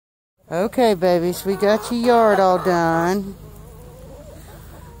Okay, babies, we got your yard all done.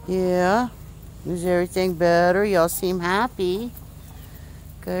 Yeah. Is everything better? Y'all seem happy.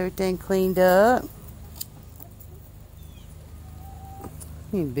 Got everything cleaned up.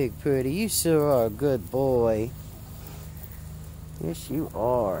 You big pretty. You sure are a good boy. Yes, you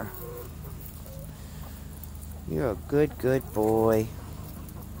are. You're a good boy.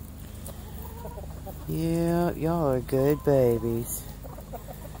 Yeah, y'all are good babies.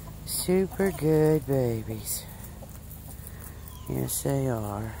 Super good babies. Yes, they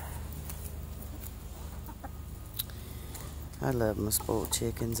are. I love my spoiled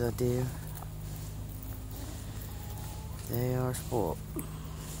chickens, I do. They are spoiled.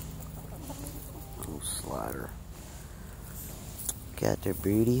 Oh, slider. Got their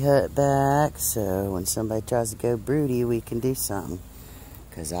broody hut back, so when somebody tries to go broody, we can do something.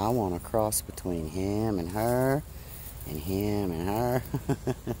 Because I want to cross between him and her, and him and her.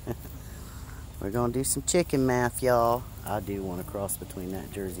 We're going to do some chicken math, y'all. I do want to cross between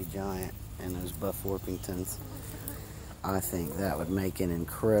that Jersey Giant and those Buff Orpingtons. I think that would make an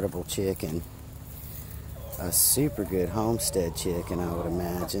incredible chicken. A super good Homestead chicken, I would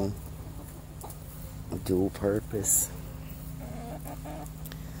imagine. Dual purpose.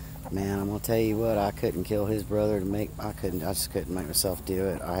 Man, I'm going to tell you what, I couldn't kill his brother to make, I just couldn't make myself do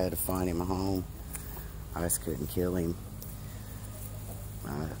it. I had to find him a home. I just couldn't kill him.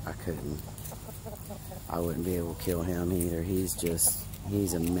 I couldn't. I wouldn't be able to kill him either.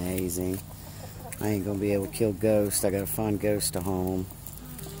 He's amazing. I ain't gonna be able to kill Ghost. I gotta find Ghost a home.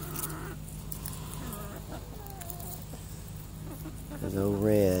 Cause old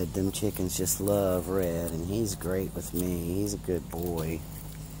Red, them chickens just love Red, and he's great with me. He's a good boy.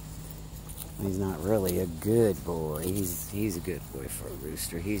 He's not really a good boy. He's a good boy for a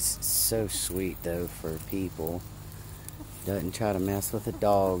rooster. He's so sweet though for people. Doesn't try to mess with the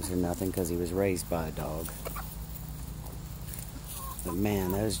dogs or nothing because he was raised by a dog. But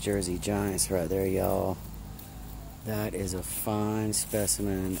man, those Jersey Giants right there, y'all. That is a fine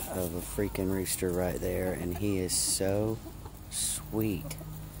specimen of a freaking rooster right there. And he is so sweet.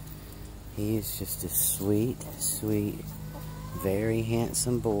 He is just a sweet, very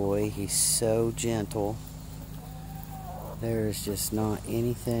handsome boy. He's so gentle. There's just not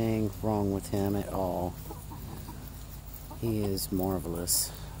anything wrong with him at all. He is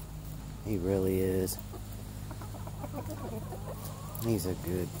marvelous. He really is. He's a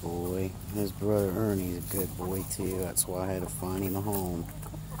good boy. His brother Ernie's a good boy too. That's why I had to find him a home.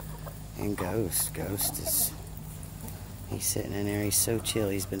 And Ghost is... He's sitting in there. He's so chill.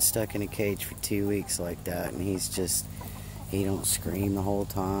 He's been stuck in a cage for 2 weeks like that. And he's just... He don't scream the whole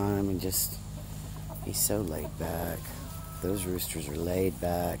time. And just... He's so laid back. Those roosters are laid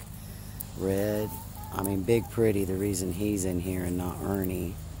back. Red... Big Pretty, the reason he's in here and not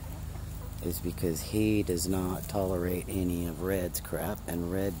Ernie is because he does not tolerate any of Red's crap,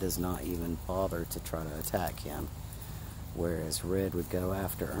 and Red does not even bother to try to attack him, whereas Red would go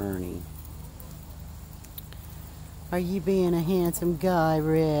after Ernie. Are you being a handsome guy,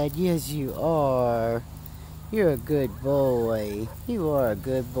 Red? Yes, you are. You're a good boy. You are a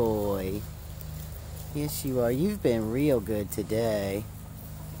good boy. Yes, you are. You've been real good today.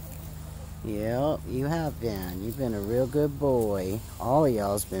 Yep, you have been. You've been a real good boy. All of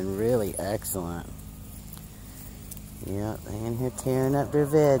y'all's been really excellent. Yep, they in here tearing up their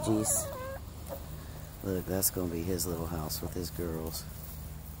veggies. Look, that's going to be his little house with his girls.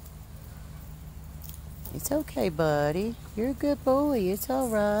 It's okay, buddy. You're a good boy. It's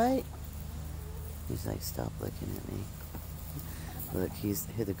alright. He's like, stop looking at me. Look,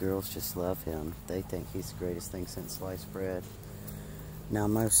 the girls just love him. They think he's the greatest thing since sliced bread. Now,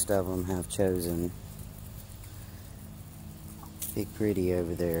 most of them have chosen Big Pretty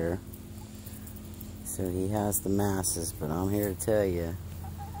over there. So he has the masses, but I'm here to tell you,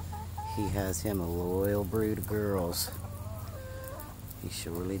 he has him a loyal brood of girls. He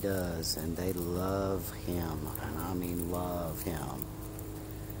surely does, and they love him, and I mean love him.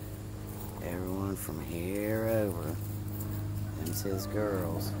 Everyone from here over, them's his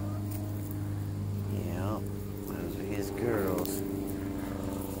girls. Yep, those are his girls.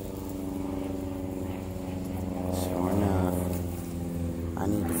 Sure enough. I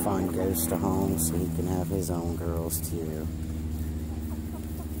need to find Ghost a home so he can have his own girls too.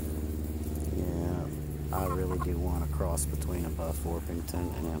 Yeah, I really do want to cross between a Buff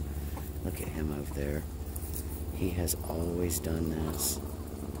Orpington and him. Look at him over there. He has always done this.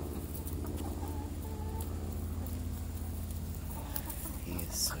 He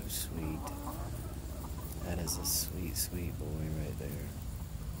is so sweet. That is a sweet, sweet boy right there.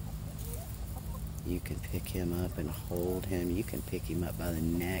 You can pick him up and hold him. You can pick him up by the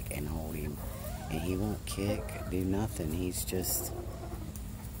neck and hold him. And he won't kick, do nothing. He's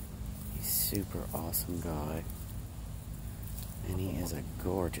super awesome guy. And he is a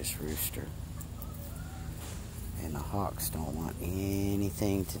gorgeous rooster. And the hawks don't want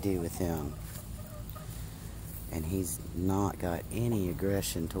anything to do with him. And he's not got any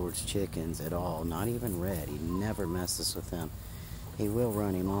aggression towards chickens at all. Not even Red. He never messes with them. He will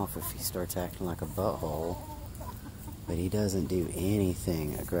run him off if he starts acting like a butthole. But he doesn't do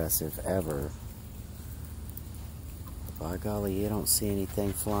anything aggressive ever. By golly, you don't see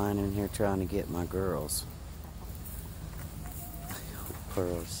anything flying in here trying to get my girls.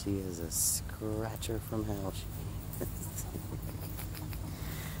 Pearl, she is a scratcher from hell.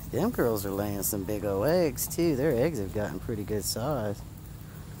 Them girls are laying some big old eggs too. Their eggs have gotten pretty good size.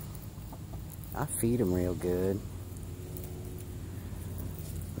 I feed them real good.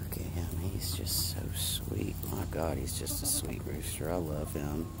 Look at him, he's just so sweet. My God, he's just a sweet rooster. I love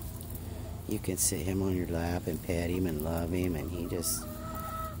him. You can sit him on your lap and pet him and love him, and he just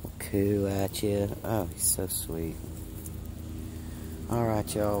will coo at you. Oh, he's so sweet.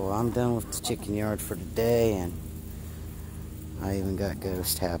 Alright, y'all, well, I'm done with the chicken yard for today, and I even got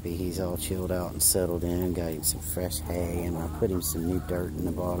Ghost happy. He's all chilled out and settled in. Got him some fresh hay, and I put him some new dirt in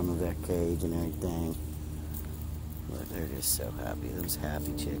the bottom of that cage and everything. Look, they're just so happy. Those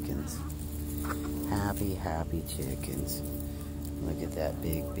happy chickens. Happy, happy chickens. Look at that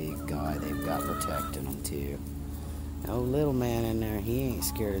big guy they've got protecting them too. No little man in there, he ain't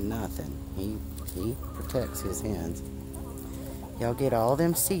scared of nothing. He protects his hens. Y'all get all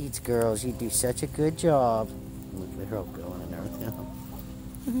them seeds, girls. You do such a good job. Look, they're all going in there with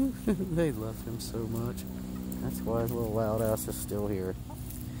him. They love him so much. That's why his little loud ass is still here.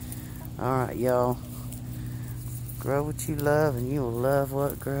 Alright, y'all. Grow what you love, and you will love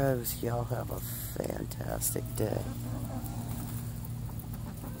what grows. Y'all have a fantastic day.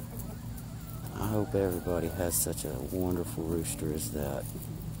 I hope everybody has such a wonderful rooster as that.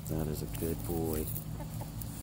 That is a good boy.